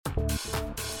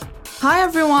Hi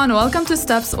everyone, welcome to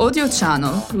STEP's audio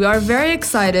channel. We are very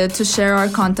excited to share our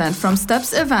content from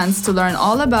STEP's events to learn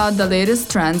all about the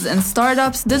latest trends in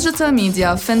startups, digital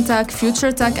media, fintech,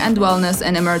 future tech, and wellness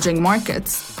in emerging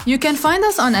markets. You can find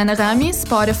us on Anghami,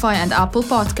 Spotify, and Apple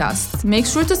Podcasts. Make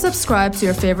sure to subscribe to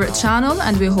your favorite channel,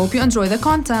 and we hope you enjoy the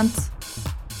content.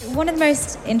 One of the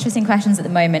most interesting questions at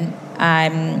the moment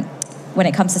when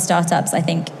it comes to startups, I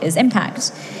think, is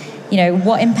impact.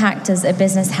 What impact does a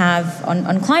business have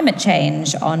on climate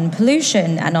change, on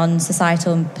pollution, and on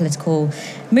societal and political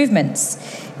movements?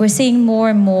 We're seeing more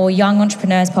and more young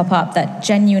entrepreneurs pop up that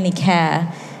genuinely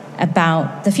care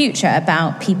about the future,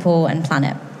 about people and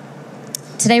planet.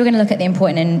 Today, we're going to look at the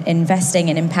importance in investing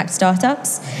in impact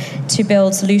startups to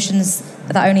build solutions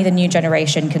that only the new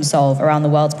generation can solve around the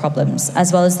world's problems,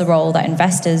 as well as the role that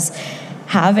investors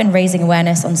have in raising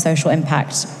awareness on social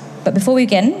impact. But before we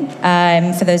begin,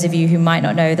 for those of you who might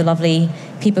not know the lovely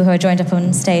people who are joined up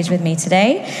on stage with me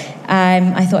today,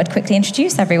 I thought I'd quickly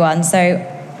introduce everyone. So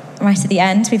right at the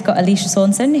end, we've got Alicia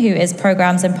Saunson, who is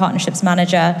Programs and Partnerships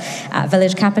Manager at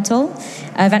Village Capital,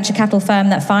 a venture capital firm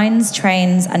that finds,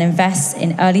 trains, and invests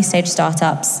in early-stage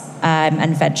startups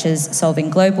and ventures solving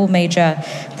global major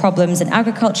problems in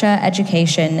agriculture,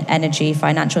 education, energy,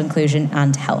 financial inclusion,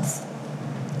 and health.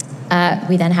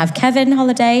 We then have Kevin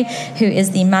Holliday, who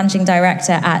is the Managing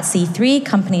Director at C3,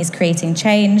 Companies Creating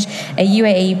Change, a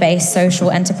UAE-based social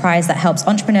enterprise that helps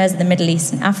entrepreneurs in the Middle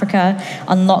East and Africa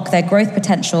unlock their growth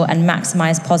potential and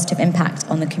maximize positive impact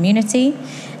on the community.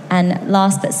 And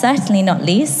last but certainly not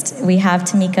least, we have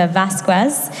Tamika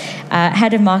Vasquez,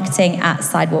 Head of Marketing at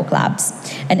Sidewalk Labs,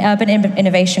 an urban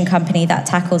innovation company that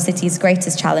tackles cities'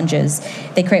 greatest challenges.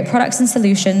 They create products and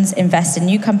solutions, invest in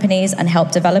new companies, and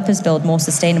help developers build more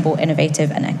sustainable,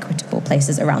 innovative, and equitable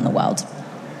places around the world.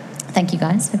 Thank you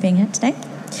guys for being here today.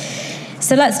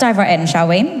 So let's dive right in, shall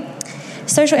we?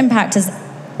 Social impact has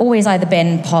always either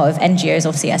been part of NGOs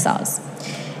or CSRs.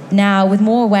 Now, with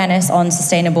more awareness on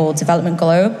sustainable development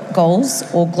goals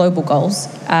or global goals,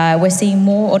 we're seeing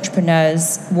more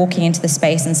entrepreneurs walking into the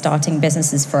space and starting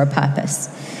businesses for a purpose.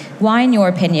 Why, in your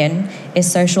opinion,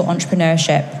 is social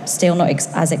entrepreneurship still not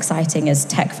as exciting as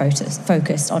tech-focused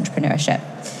entrepreneurship?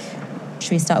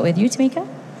 Should we start with you, Tamika?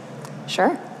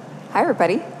 Sure. Hi,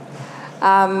 everybody.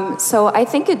 So I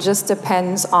think it just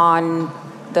depends on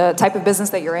the type of business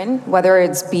that you're in, whether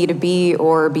it's B2B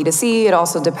or B2C. It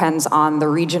also depends on the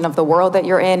region of the world that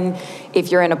you're in.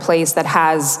 If you're in a place that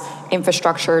has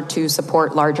infrastructure to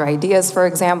support larger ideas, for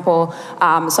example.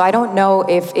 So I don't know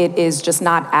if it is just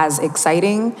not as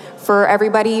exciting for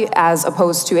everybody as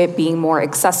opposed to it being more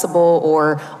accessible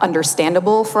or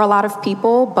understandable for a lot of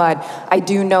people. But I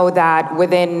do know that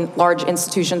within large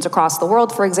institutions across the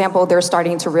world, for example, they're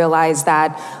starting to realize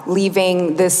that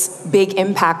leaving this big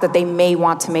impact that they may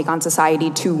want to make on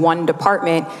society to one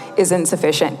department is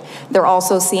insufficient. They're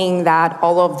also seeing that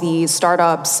all of the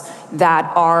startups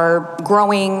that are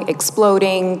growing,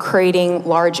 exploding, creating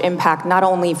large impact, not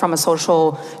only from a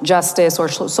social justice or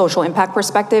social impact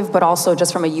perspective, but also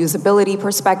just from a usability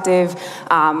perspective,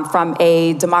 from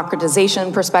a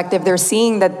democratization perspective. They're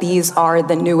seeing that these are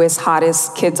the newest,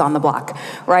 hottest kids on the block,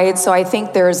 right? So I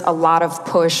think there's a lot of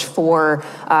push for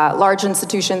large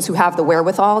institutions who have the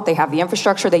wherewithal, they have the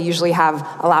infrastructure, they usually have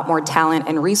a lot more talent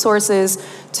and resources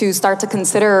to start to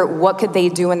consider what could they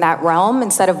do in that realm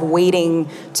instead of waiting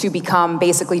to become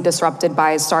basically disrupted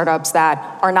by startups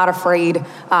that are not afraid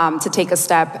to take a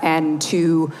step and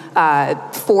to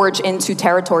forge into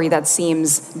territory that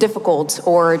seems difficult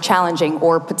or challenging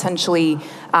or potentially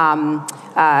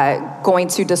going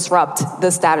to disrupt the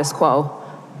status quo.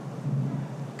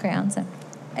 Great answer.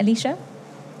 Alicia?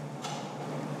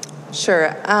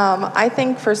 Sure. I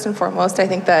think first and foremost, I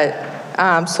think that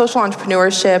social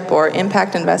entrepreneurship or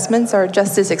impact investments are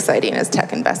just as exciting as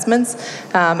tech investments.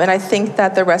 And I think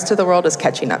that the rest of the world is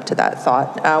catching up to that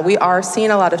thought. We are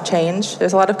seeing a lot of change.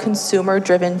 There's a lot of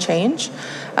consumer-driven change.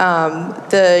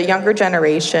 The younger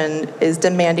generation is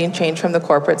demanding change from the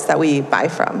corporates that we buy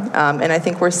from. And I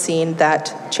think we're seeing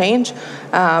that change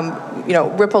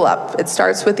ripple up. It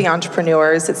starts with the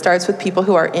entrepreneurs. It starts with people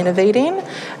who are innovating.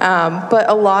 But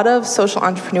a lot of social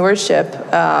entrepreneurship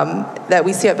that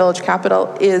we see at Village Capital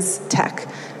is tech.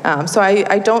 So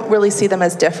I don't really see them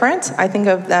as different. I think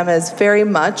of them as very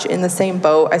much in the same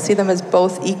boat. I see them as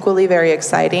both equally very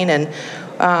exciting. And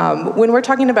when we're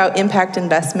talking about impact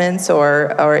investments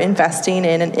or investing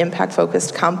in an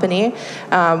impact-focused company,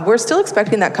 we're still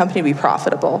expecting that company to be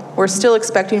profitable. We're still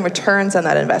expecting returns on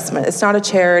that investment. It's not a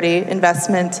charity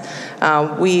investment.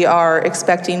 We are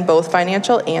expecting both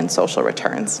financial and social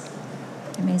returns.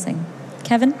 Amazing.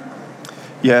 Kevin?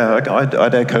 Yeah,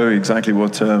 I'd echo exactly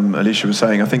what Alicia was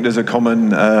saying. I think there's a common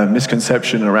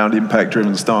misconception around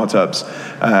impact-driven startups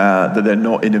that they're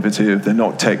not innovative, they're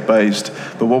not tech-based.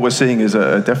 But what we're seeing is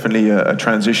definitely a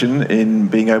transition in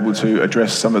being able to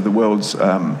address some of the world's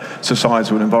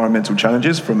societal and environmental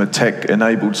challenges from a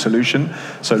tech-enabled solution.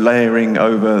 So layering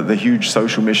over the huge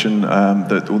social mission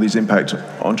that all these impact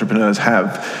entrepreneurs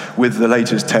have with the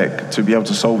latest tech to be able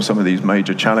to solve some of these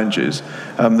major challenges.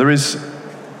 There is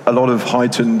a lot of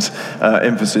heightened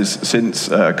emphasis since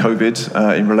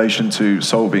COVID in relation to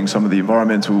solving some of the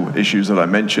environmental issues that I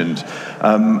mentioned.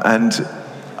 And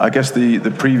I guess the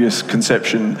previous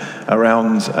conception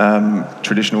around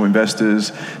traditional investors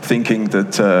thinking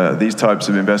that these types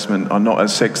of investment are not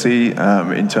as sexy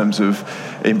in terms of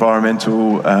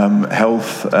environmental,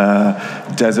 health,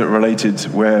 desert-related,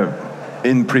 where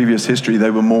in previous history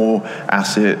they were more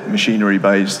asset,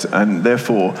 machinery-based, and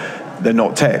therefore they're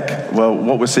not tech. Well,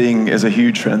 what we're seeing is a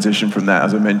huge transition from that,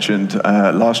 as I mentioned.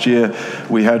 Last year,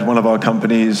 we had one of our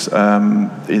companies,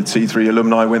 C3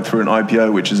 Alumni, went through an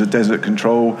IPO, which is a desert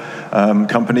control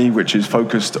company, which is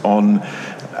focused on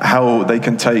how they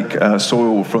can take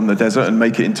soil from the desert and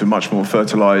make it into much more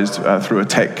fertilized through a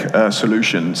tech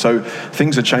solution. So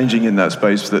things are changing in that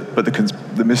space, but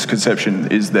the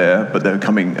misconception is there, but they're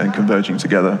coming and converging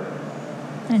together.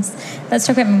 Nice. Let's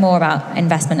talk a bit more about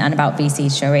investment and about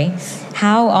VCs, shall we?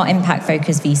 How are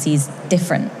impact-focused VCs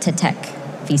different to tech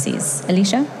VCs?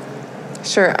 Alicia?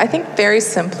 Sure. I think very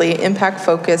simply,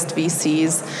 impact-focused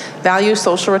VCs value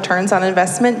social returns on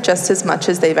investment just as much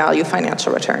as they value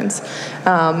financial returns.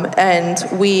 And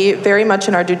we very much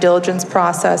in our due diligence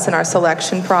process and our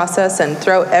selection process and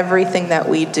throughout everything that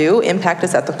we do, impact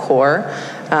is at the core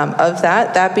of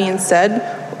that. That being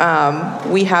said,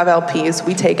 we have LPs,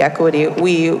 we take equity,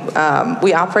 we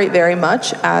operate very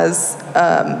much as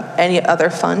any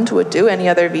other fund would do, any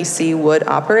other VC would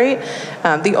operate.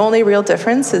 The only real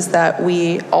difference is that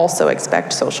we also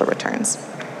expect social returns.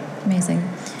 Amazing.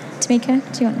 Tamika,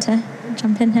 do you want to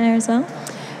jump in here as well?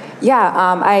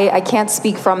 Yeah, I can't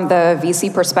speak from the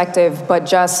VC perspective, but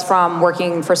just from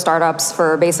working for startups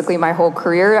for basically my whole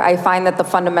career, I find that the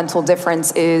fundamental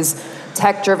difference is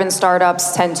tech-driven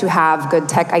startups tend to have good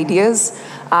tech ideas,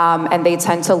 and they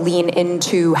tend to lean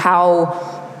into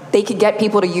how they could get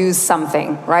people to use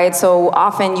something, right? So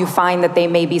often you find that they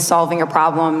may be solving a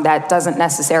problem that doesn't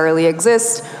necessarily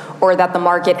exist, or that the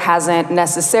market hasn't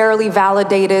necessarily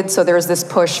validated. So there's this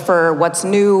push for what's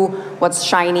new, what's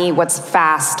shiny, what's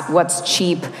fast, what's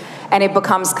cheap. And it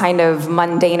becomes kind of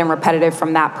mundane and repetitive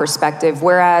from that perspective.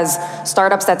 Whereas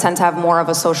startups that tend to have more of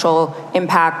a social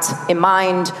impact in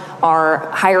mind are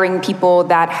hiring people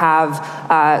that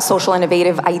have social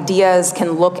innovative ideas,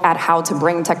 can look at how to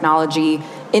bring technology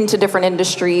into different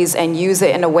industries and use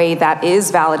it in a way that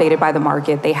is validated by the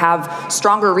market. They have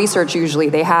stronger research usually.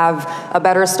 They have a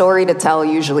better story to tell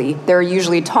usually. They're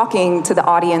usually talking to the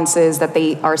audiences that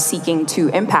they are seeking to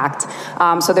impact.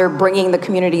 So they're bringing the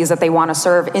communities that they want to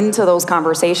serve into those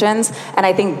conversations. And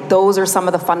I think those are some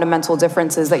of the fundamental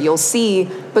differences that you'll see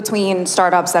between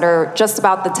startups that are just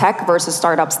about the tech versus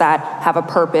startups that have a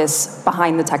purpose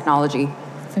behind the technology.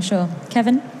 For sure.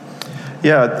 Kevin?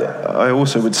 Yeah, I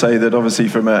also would say that obviously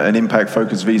from an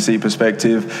impact-focused VC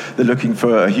perspective, they're looking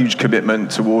for a huge commitment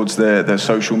towards their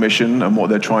social mission and what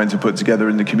they're trying to put together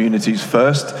in the communities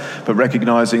first, but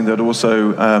recognizing that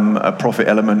also a profit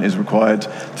element is required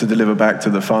to deliver back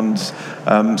to the funds.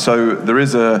 So there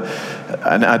is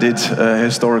an added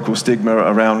historical stigma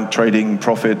around trading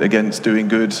profit against doing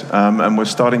good, and we're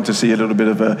starting to see a little bit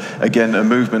of a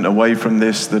movement away from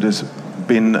this that has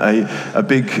been a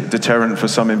big deterrent for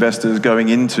some investors going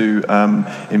into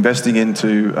investing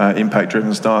into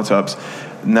impact-driven startups.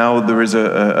 Now there is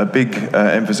a big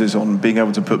emphasis on being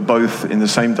able to put both in the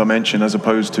same dimension as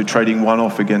opposed to trading one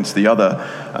off against the other.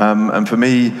 And for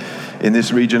me, in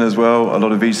this region as well, a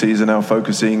lot of VCs are now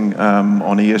focusing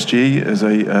on ESG as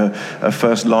a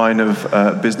first line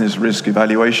of business risk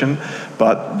evaluation.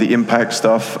 But the impact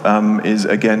stuff is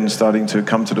again starting to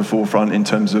come to the forefront in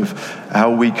terms of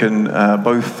how we can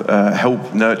both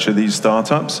help nurture these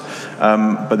startups,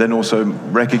 but then also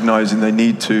recognizing they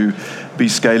need to be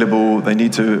scalable, they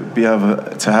need to be able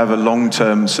to have a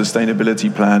long-term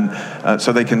sustainability plan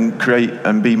so they can create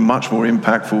and be much more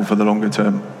impactful for the longer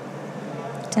term.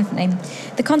 Definitely.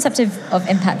 The concept of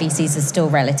impact VCs is still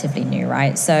relatively new,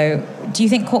 right? So do you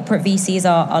think corporate VCs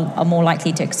are more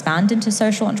likely to expand into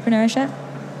social entrepreneurship?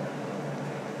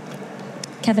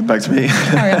 Kevin? Back to me.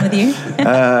 Carry on with you.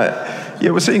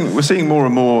 Yeah, we're seeing more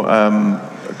and more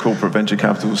corporate venture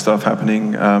capital stuff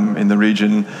happening in the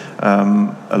region.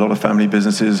 A lot of family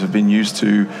businesses have been used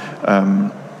to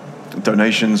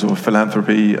donations or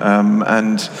philanthropy,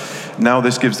 and now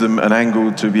this gives them an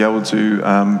angle to be able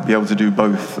to do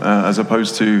both, as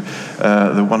opposed to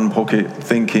the one pocket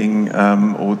thinking,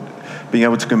 or being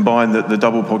able to combine the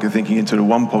double pocket thinking into the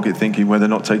one pocket thinking, where they're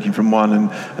not taking from one and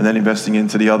then investing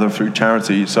into the other through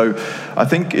charity. So I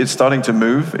think it's starting to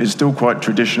move. It's still quite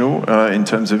traditional in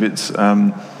terms of its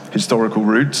historical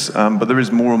roots, but there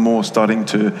is more and more starting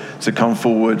to come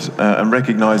forward and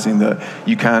recognizing that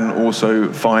you can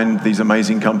also find these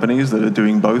amazing companies that are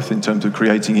doing both in terms of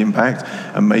creating impact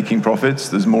and making profits.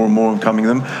 There's more and more coming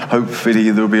them.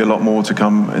 Hopefully there'll be a lot more to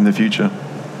come in the future.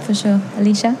 For sure.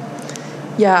 Alicia?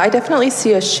 Yeah, I definitely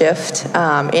see a shift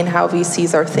in how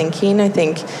VCs are thinking. I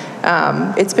think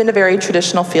it's been a very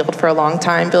traditional field for a long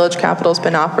time. Village Capital's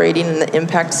been operating in the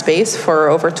impact space for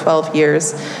over 12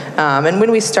 years. And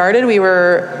when we started, we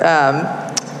were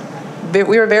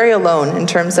very alone in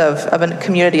terms of a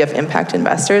community of impact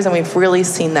investors, and we've really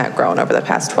seen that grown over the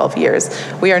past 12 years.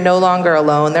 We are no longer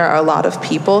alone. There are a lot of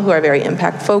people who are very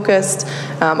impact focused.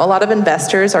 A lot of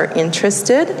investors are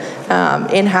interested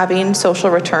in having social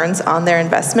returns on their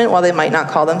investment, while they might not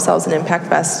call themselves an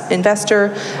impact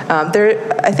investor.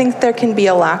 I think there can be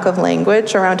a lack of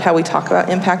language around how we talk about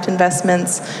impact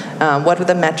investments, what are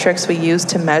the metrics we use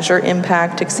to measure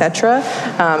impact, et cetera.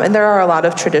 And there are a lot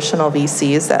of traditional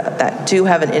VCs that do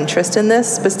have an interest in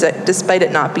this, despite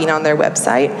it not being on their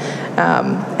website.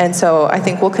 And so I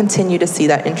think we'll continue to see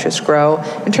that interest grow.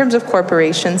 In terms of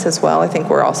corporations as well, I think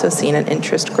we're also seeing an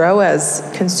interest grow as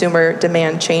consumer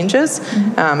demand changes.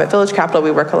 At Village Capital,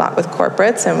 we work a lot with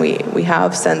corporates, and we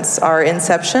have since our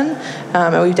inception,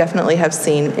 and we definitely have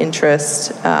seen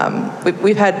interest.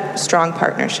 We've had strong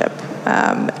partnership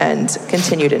and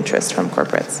continued interest from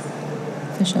corporates.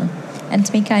 For sure. And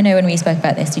Tamika, I know when we spoke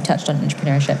about this, you touched on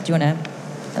entrepreneurship. Do you want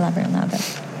to elaborate on that a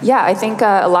bit? Yeah, I think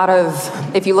a lot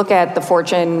of, if you look at the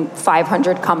Fortune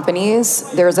 500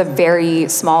 companies, there's a very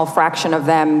small fraction of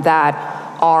them that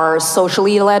are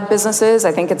socially led businesses.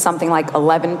 I think it's something like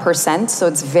 11%, so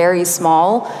it's very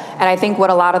small. And I think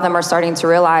what a lot of them are starting to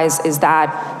realize is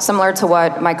that, similar to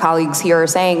what my colleagues here are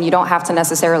saying, you don't have to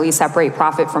necessarily separate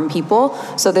profit from people.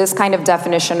 So this kind of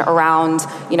definition around,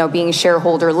 being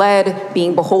shareholder led,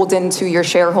 being beholden to your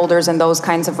shareholders and those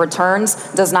kinds of returns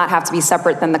does not have to be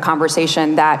separate than the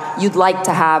conversation that you'd like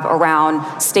to have around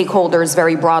stakeholders,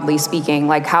 very broadly speaking.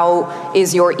 Like, how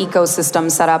is your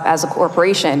ecosystem set up as a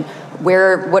corporation?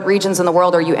 What regions in the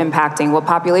world are you impacting? What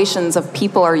populations of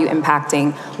people are you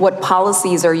impacting? What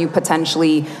policies are you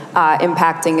potentially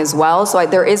impacting as well? So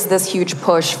there is this huge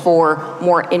push for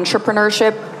more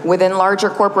entrepreneurship within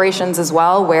larger corporations as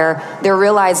well, where they're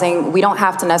realizing we don't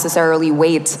have to necessarily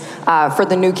wait for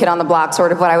the new kid on the block,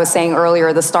 sort of what I was saying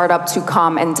earlier, the startup to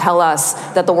come and tell us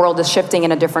that the world is shifting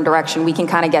in a different direction. We can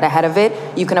kind of get ahead of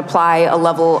it. You can apply a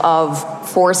level of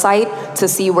foresight to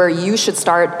see where you should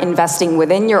start investing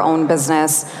within your own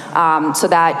business, so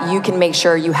that you can make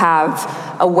sure you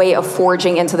have a way of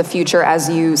forging into the future as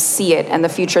you see it, and the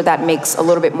future that makes a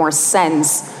little bit more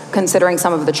sense considering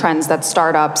some of the trends that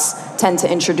startups tend to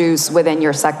introduce within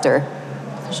your sector.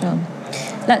 For sure.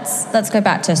 Let's go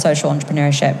back to social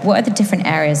entrepreneurship. What are the different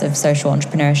areas of social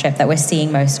entrepreneurship that we're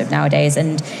seeing most of nowadays,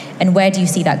 and where do you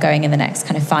see that going in the next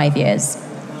kind of 5 years?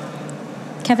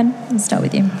 Kevin, let's start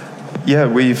with you. Yeah,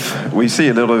 we see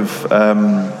a lot of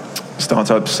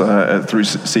startups through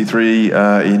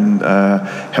C3 in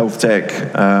health tech,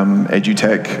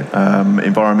 edutech,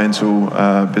 environmental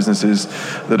businesses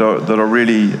that are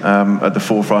really at the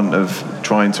forefront of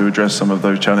trying to address some of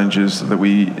those challenges that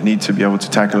we need to be able to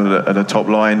tackle at a top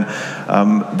line.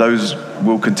 Those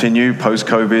will continue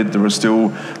post-COVID. There are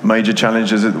still major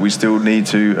challenges that we still need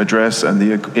to address, and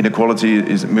the inequality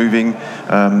is moving.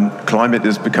 Climate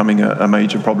is becoming a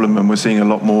major problem, and we're seeing a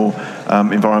lot more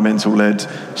environmental-led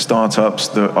startups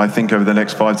that I think over the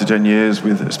next 5 to 10 years,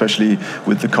 especially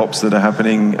with the COPs that are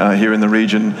happening here in the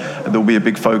region, there will be a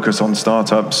big focus on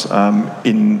startups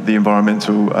in the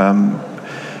environmental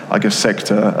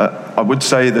sector. I would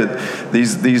say that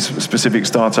these specific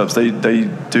startups, they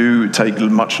do take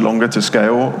much longer to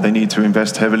scale. They need to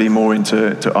invest heavily more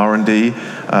into R&D.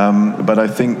 But I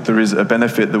think there is a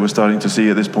benefit that we're starting to see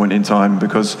at this point in time,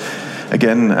 because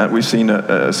again, we've seen at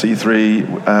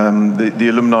C3, the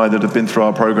alumni that have been through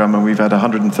our program, and we've had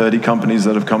 130 companies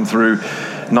that have come through.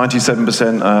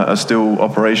 97% are still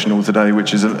operational today,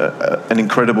 which is an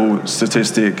incredible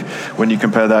statistic when you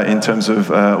compare that in terms of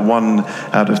 1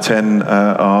 out of 10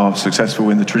 are successful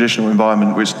in the traditional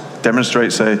environment, which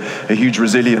demonstrates a huge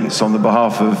resilience on the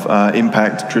behalf of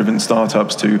impact-driven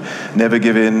startups to never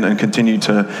give in and continue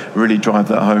to really drive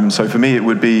that home. So for me, it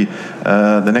would be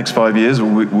the next 5 years,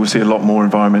 we'll see a lot lot more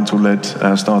environmental-led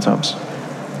startups.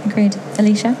 Agreed.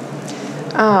 Alicia?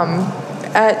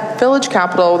 At Village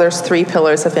Capital, there's 3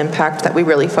 pillars of impact that we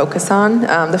really focus on.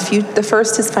 The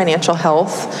first is financial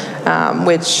health,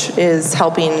 which is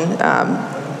helping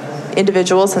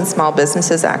individuals and small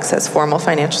businesses access formal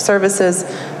financial services,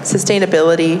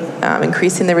 sustainability,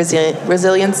 increasing the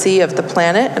resiliency of the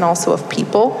planet and also of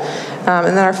people.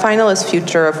 And then our final is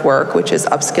future of work, which is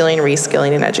upskilling,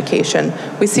 reskilling, and education.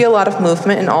 We see a lot of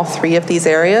movement in all 3 of these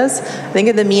areas. I think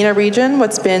in the MENA region,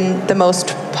 what's been the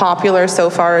most popular so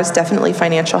far is definitely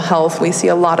financial health. We see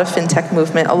a lot of fintech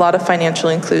movement, a lot of financial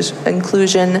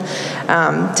inclusion,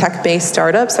 tech-based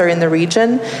startups are in the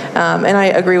region. And I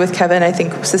agree with Kevin. I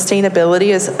think sustainability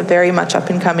is very much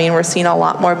up and coming. We're seeing a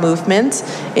lot more movement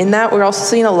in that. We're also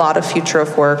seeing a lot of future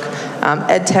of work.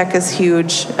 Ed tech is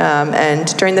huge, and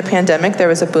during the pandemic, there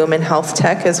was a boom in health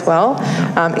tech as well,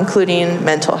 including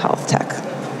mental health tech.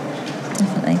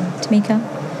 Definitely. Tamika?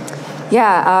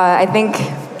 Yeah, I think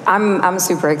I'm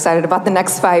super excited about the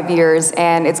next 5 years,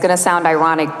 and it's going to sound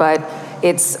ironic, but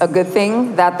it's a good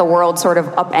thing that the world sort of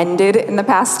upended in the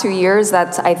past 2 years.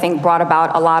 That I think brought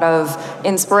about a lot of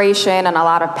inspiration and a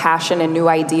lot of passion and new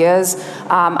ideas.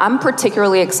 I'm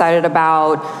particularly excited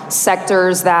about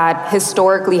sectors that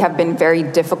historically have been very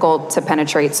difficult to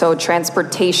penetrate. So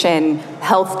transportation,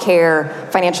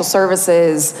 healthcare, financial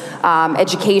services,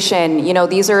 education. You know,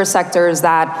 these are sectors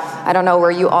that, I don't know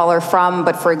where you all are from,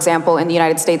 but for example, in the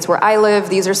United States where I live,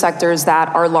 these are sectors that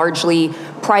are largely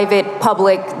private,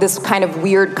 public, this kind of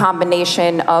weird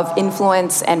combination of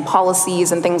influence and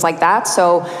policies and things like that.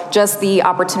 So just the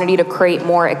opportunity to create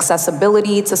more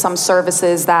accessibility to some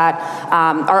services that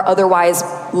are otherwise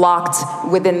locked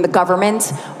within the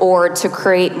government, or to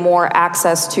create more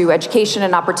access to education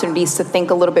and opportunities to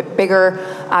think a little bit bigger.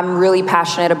 I'm really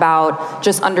passionate about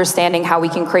just understanding how we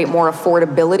can create more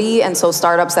affordability. And so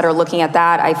startups that are looking at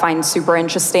that, I find super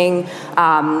interesting.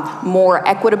 More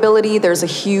equitability. There's a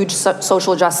huge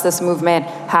social justice movement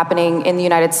happening in the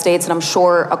United States, and I'm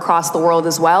sure across the world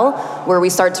as well, where we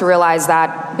start to realize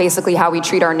that basically how we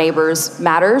treat our neighbors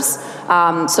matters.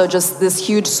 So just this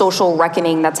huge social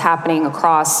reckoning that's happening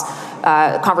across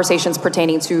conversations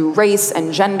pertaining to race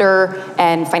and gender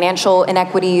and financial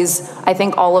inequities. I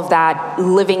think all of that,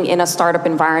 living in a startup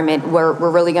environment, where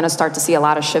we're really going to start to see a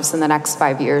lot of shifts in the next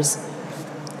 5 years.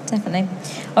 Definitely.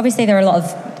 Obviously, there are a lot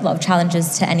of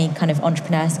challenges to any kind of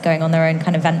entrepreneurs going on their own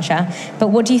kind of venture. But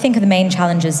what do you think are the main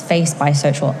challenges faced by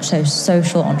social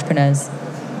entrepreneurs?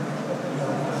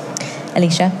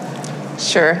 Alicia?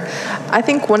 Sure. I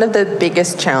think one of the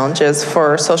biggest challenges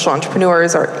for social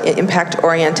entrepreneurs or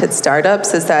impact-oriented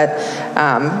startups is that,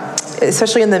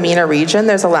 especially in the MENA region,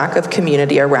 there's a lack of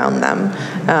community around them.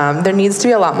 There needs to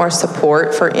be a lot more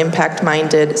support for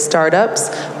impact-minded startups.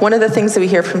 One of the things that we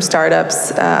hear from startups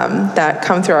that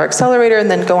come through our accelerator and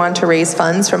then go on to raise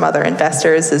funds from other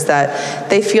investors is that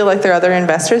they feel like their other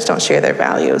investors don't share their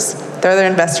values. Their other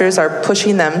investors are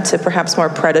pushing them to perhaps more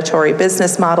predatory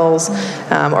business models,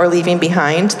 or leaving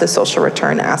behind the social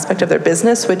return aspect of their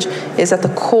business, which is at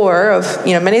the core of,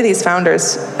 many of these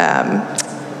founders,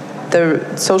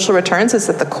 the social returns is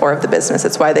at the core of the business.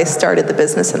 It's why they started the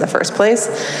business in the first place.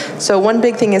 So one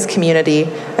big thing is community.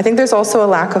 I think there's also a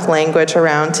lack of language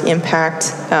around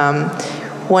impact.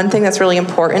 One thing that's really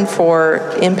important for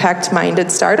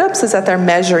impact-minded startups is that they're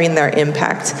measuring their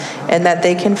impact and that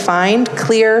they can find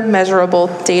clear, measurable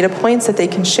data points that they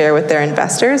can share with their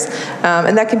investors.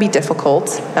 And that can be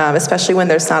difficult, especially when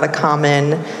there's not a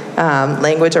common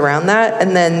language around that.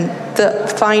 And then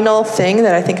the final thing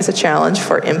that I think is a challenge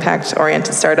for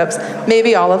impact-oriented startups,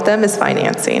 maybe all of them, is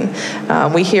financing.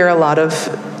 We hear a lot of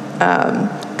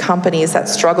companies that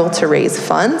struggle to raise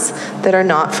funds that are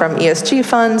not from ESG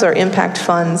funds or impact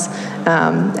funds,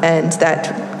 and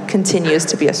that continues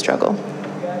to be a struggle.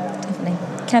 Definitely.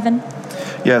 Kevin?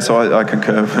 Yeah, so I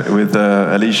concur with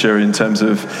Alicia in terms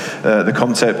of the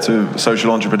concept of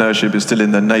social entrepreneurship is still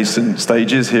in the nascent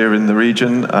stages here in the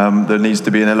region. There needs to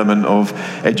be an element of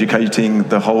educating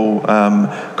the whole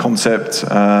concept,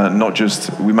 not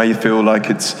just, we may feel like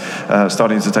it's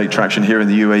starting to take traction here in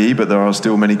the UAE, but there are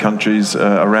still many countries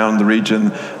around the region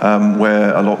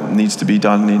where a lot needs to be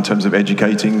done in terms of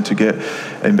educating to get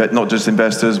not just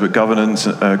investors, but governance,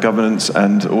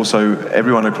 and also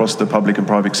everyone across the public and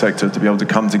private sector to be able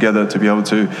to come together to be able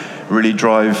to really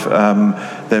drive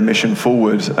their mission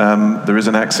forward. There is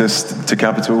an access to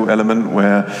capital element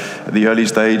where at the early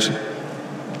stage,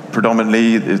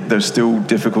 predominantly, there's still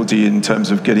difficulty in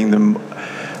terms of getting them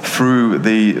through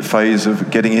the phase of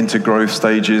getting into growth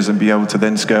stages and be able to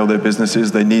then scale their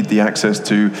businesses. They need the access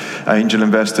to angel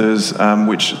investors,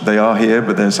 which they are here,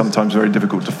 but they're sometimes very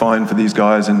difficult to find for these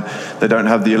guys, and they don't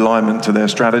have the alignment to their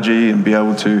strategy and be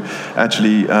able to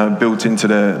actually build into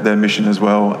their mission as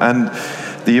well. And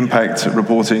the impact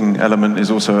reporting element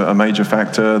is also a major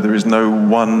factor. There is no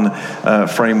one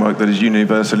framework that is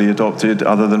universally adopted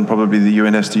other than probably the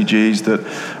UN SDGs that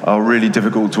are really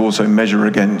difficult to also measure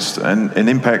against. And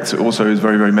impact also is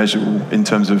very, very measurable in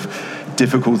terms of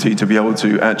difficulty to be able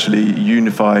to actually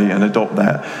unify and adopt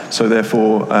that. So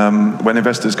therefore, when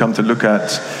investors come to look at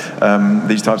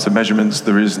these types of measurements,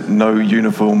 there is no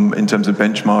uniform in terms of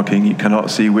benchmarking. You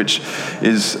cannot see which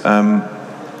is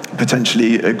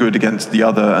potentially good against the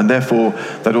other, and therefore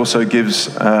that also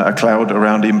gives a cloud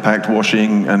around impact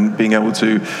washing and being able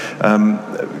to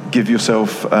give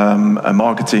yourself a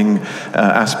marketing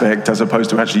aspect as opposed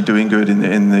to actually doing good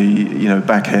in the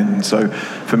back end. So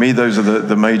for me, those are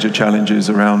the major challenges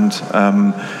around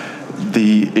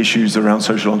the issues around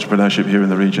social entrepreneurship here in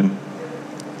the region.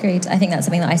 Agreed. I think that's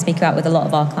something that I speak about with a lot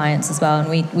of our clients as well,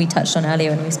 and we touched on earlier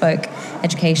when we spoke.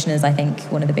 Education is, I think,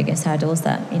 one of the biggest hurdles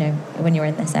that, when you're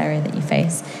in this area that you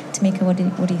face. Tamika, what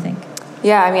do you think?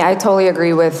 Yeah, I mean, I totally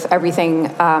agree with everything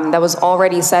that was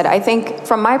already said. I think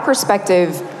from my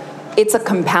perspective, it's a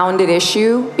compounded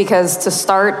issue because to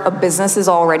start a business is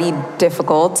already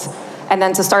difficult. And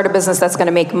then to start a business that's going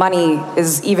to make money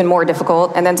is even more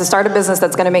difficult. And then to start a business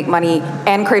that's going to make money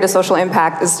and create a social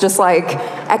impact is just like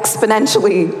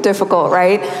exponentially difficult,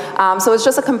 right? So it's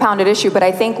just a compounded issue. But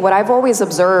I think what I've always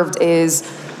observed is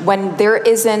when there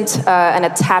isn't an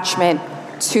attachment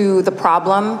to the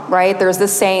problem, right? There's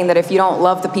this saying that if you don't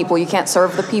love the people, you can't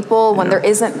serve the people. When there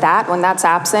isn't that, when that's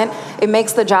absent, it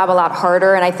makes the job a lot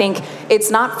harder. And I think it's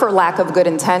not for lack of good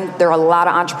intent. There are a lot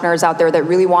of entrepreneurs out there that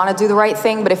really want to do the right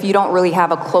thing, but if you don't really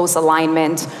have a close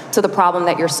alignment to the problem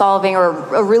that you're solving or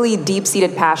a really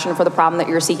deep-seated passion for the problem that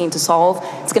you're seeking to solve,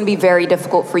 it's going to be very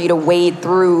difficult for you to wade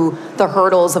through the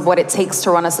hurdles of what it takes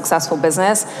to run a successful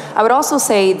business. I would also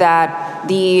say that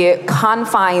the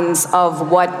confines of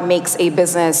what makes a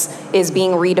business is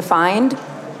being redefined.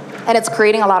 And it's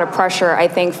creating a lot of pressure, I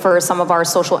think, for some of our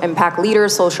social impact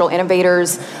leaders, social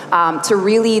innovators, to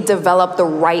really develop the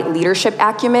right leadership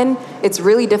acumen. It's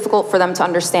really difficult for them to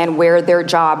understand where their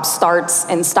job starts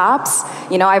and stops.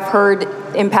 I've heard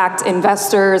impact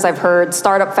investors, I've heard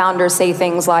startup founders say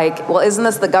things like, well, isn't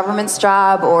this the government's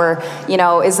job? Or,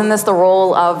 isn't this the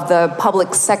role of the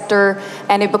public sector?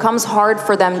 And it becomes hard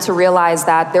for them to realize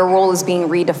that their role is being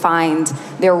redefined.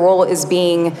 Their role is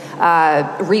being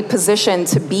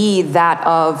repositioned to be that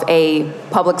of a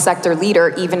public sector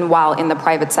leader, even while in the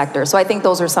private sector. So I think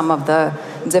those are some of the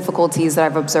difficulties that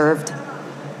I've observed.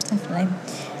 Definitely.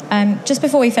 Just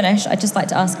before we finish, I'd just like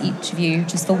to ask each of you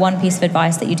just for one piece of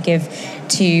advice that you'd give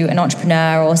to an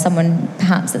entrepreneur or someone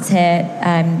perhaps that's here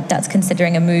that's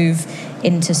considering a move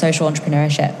into social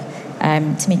entrepreneurship.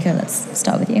 Tamika, let's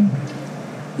start with you.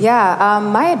 Yeah,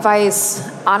 my advice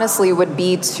honestly would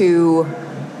be to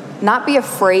not be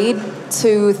afraid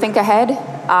to think ahead.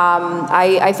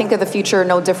 I think of the future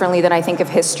no differently than I think of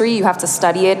history. You have to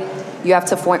study it. You have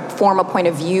to form a point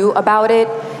of view about it.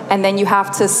 And then you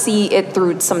have to see it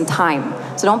through some time.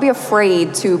 So don't be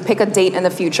afraid to pick a date in the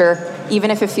future,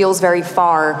 even if it feels very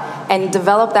far, and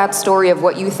develop that story of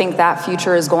what you think that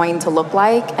future is going to look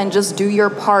like, and just do your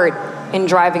part in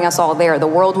driving us all there. The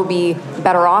world will be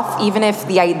better off, even if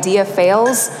the idea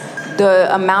fails.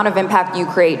 The amount of impact you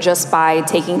create just by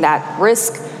taking that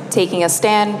risk, taking a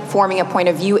stand, forming a point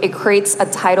of view, it creates a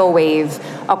tidal wave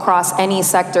across any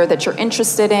sector that you're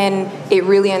interested in. It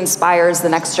really inspires the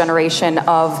next generation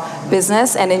of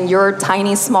business, and in your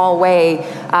tiny, small way,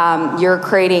 you're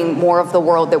creating more of the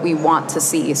world that we want to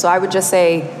see. So I would just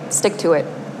say, stick to it.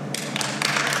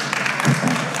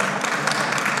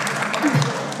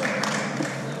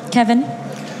 Kevin?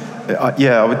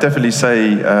 Yeah, I would definitely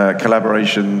say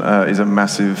collaboration is a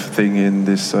massive thing in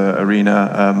this arena.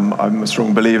 I'm a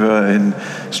strong believer in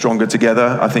stronger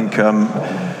together. I think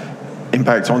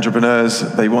impact entrepreneurs,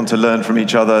 they want to learn from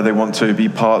each other, they want to be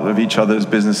part of each other's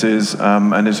businesses,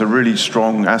 and it's a really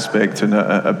strong aspect and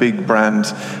a big brand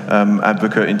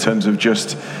advocate in terms of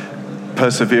just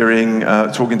persevering,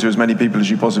 talking to as many people as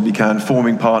you possibly can,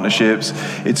 forming partnerships.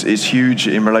 It's huge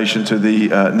in relation to the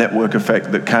network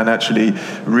effect that can actually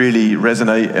really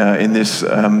resonate in this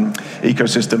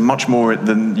ecosystem much more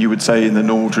than you would say in the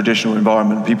normal traditional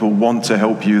environment. People want to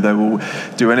help you. They will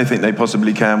do anything they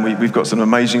possibly can. We've got some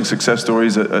amazing success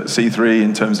stories at C3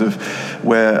 in terms of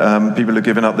where people have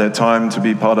given up their time to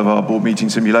be part of our board meeting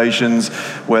simulations,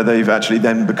 where they've actually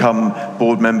then become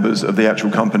board members of the actual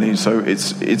company. So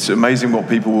it's amazing what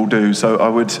people will do. So I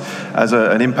would, as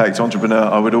an impact entrepreneur,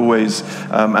 I would always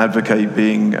advocate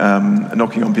being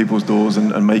knocking on people's doors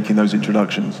and making those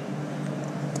introductions.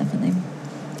 Definitely.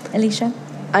 Alicia?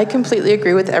 I completely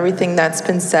agree with everything that's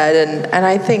been said, and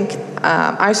I think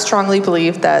I strongly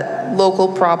believe that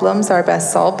local problems are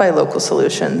best solved by local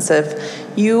solutions. If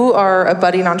you are a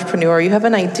budding entrepreneur, you have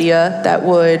an idea that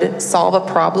would solve a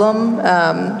problem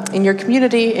in your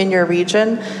community, in your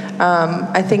region,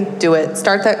 I think do it.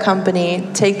 Start that company,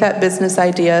 take that business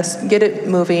idea, get it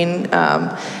moving,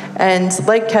 and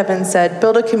like Kevin said,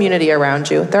 build a community around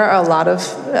you. There are a lot of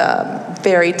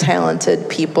very talented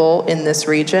people in this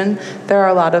region. There are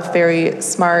a lot of very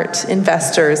smart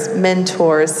investors,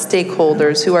 mentors,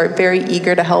 stakeholders who are very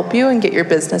eager to help you and get your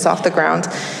business off the ground.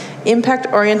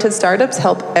 Impact-oriented startups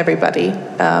help everybody.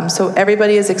 So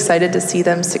everybody is excited to see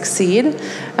them succeed.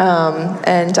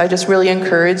 And I just really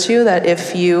encourage you that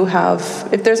if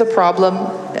there's a problem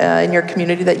in your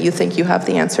community that you think you have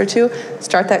the answer to,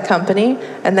 start that company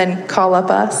and then call up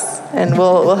us and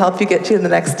we'll help you get to the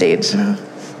next stage.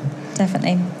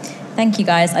 Definitely. Thank you,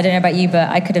 guys. I don't know about you, but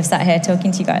I could have sat here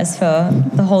talking to you guys for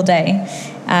the whole day.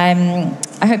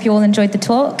 I hope you all enjoyed the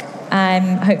talk.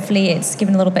 Hopefully it's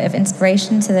given a little bit of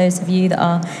inspiration to those of you that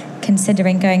are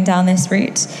considering going down this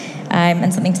route,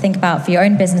 and something to think about for your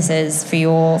own businesses, for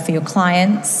your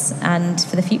clients, and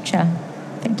for the future.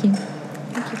 Thank you.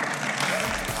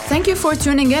 Thank you for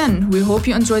tuning in. We hope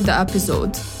you enjoyed the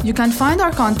episode. You can find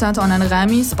our content on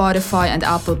Anghami, Spotify, and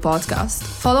Apple Podcast.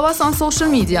 Follow us on social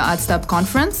media at Step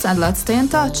Conference, and let's stay in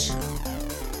touch.